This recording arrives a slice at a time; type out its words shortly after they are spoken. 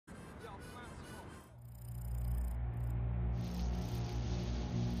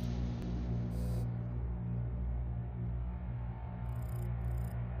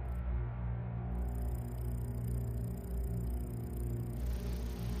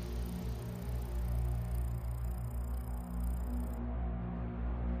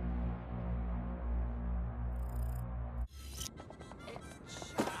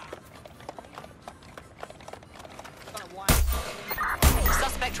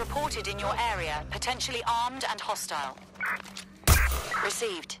reported in your area, potentially armed and hostile.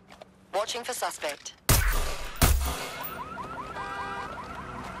 Received. Watching for suspect.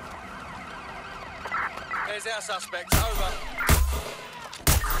 There's our suspect. Over.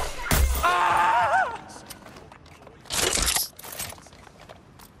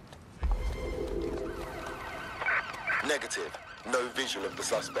 Negative. No visual of the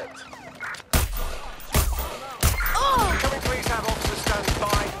suspect. Can we please have officers standing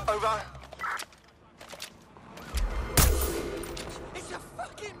by? Over. It's a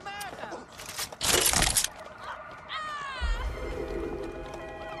fucking madhouse!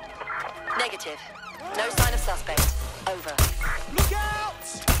 Negative. No sign of suspect. Over. Look out!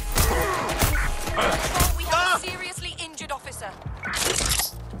 Control, we have a seriously injured officer.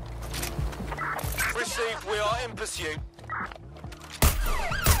 Received. We are in pursuit.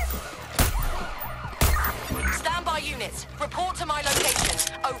 Standby units. Report to my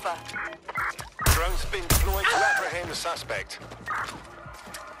location. Over. Drone's been deployed to apprehend the suspect.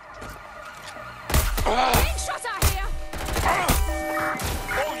 Being shot out here!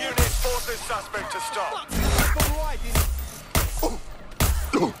 All units force this suspect to stop.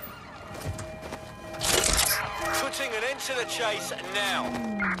 Putting an end to the chase now.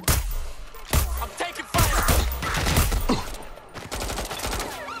 I'm taking fire!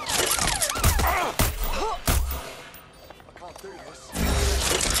 I can't do this.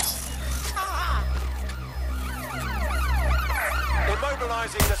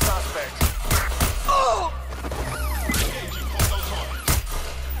 Immobilizing the suspect.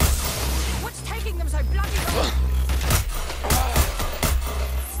 What's taking them so bloody long?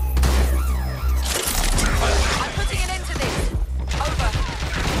 I'm putting an end to this. Over.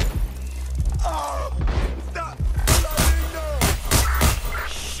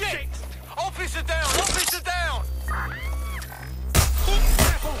 Shit! Officer down! Officer down!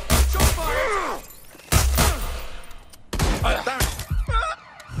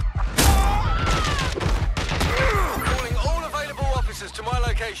 Calling all available officers to my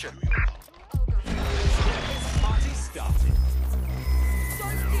location. Party started.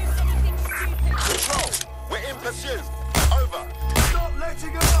 Don't do anything stupid. Control. We're in pursuit. Over. Stop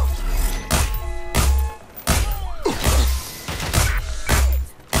letting her off!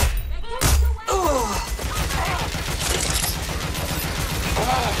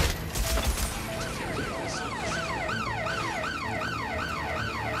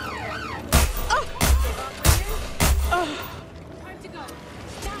 Time to go.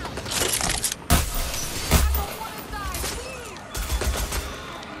 Now. I don't want to die, please.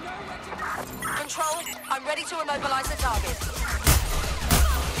 Nowhere to go. Control, I'm ready to immobilize the target.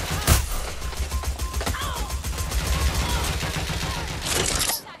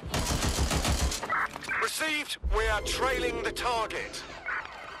 Received. We are trailing the target.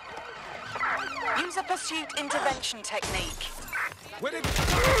 Use a pursuit intervention technique. Where did...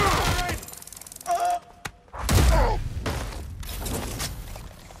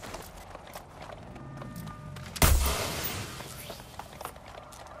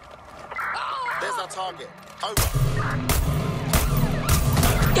 There's our target. Over.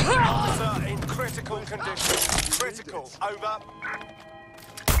 Officer in critical condition. Critical. Over.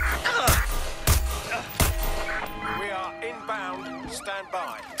 We are inbound. Stand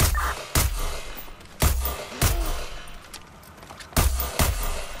by.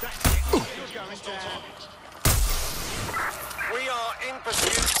 We are in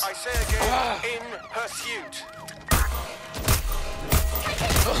pursuit. I say again, in pursuit.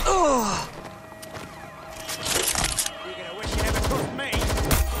 You're gonna wish you never crossed me.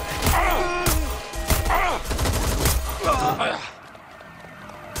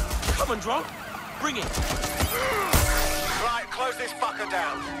 Come on, drone. Bring it. Right, close this fucker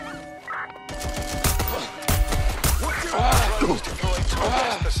down. Drones deployed to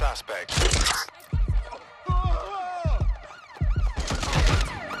arrest the suspect.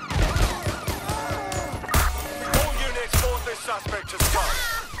 All units force this suspect to stop.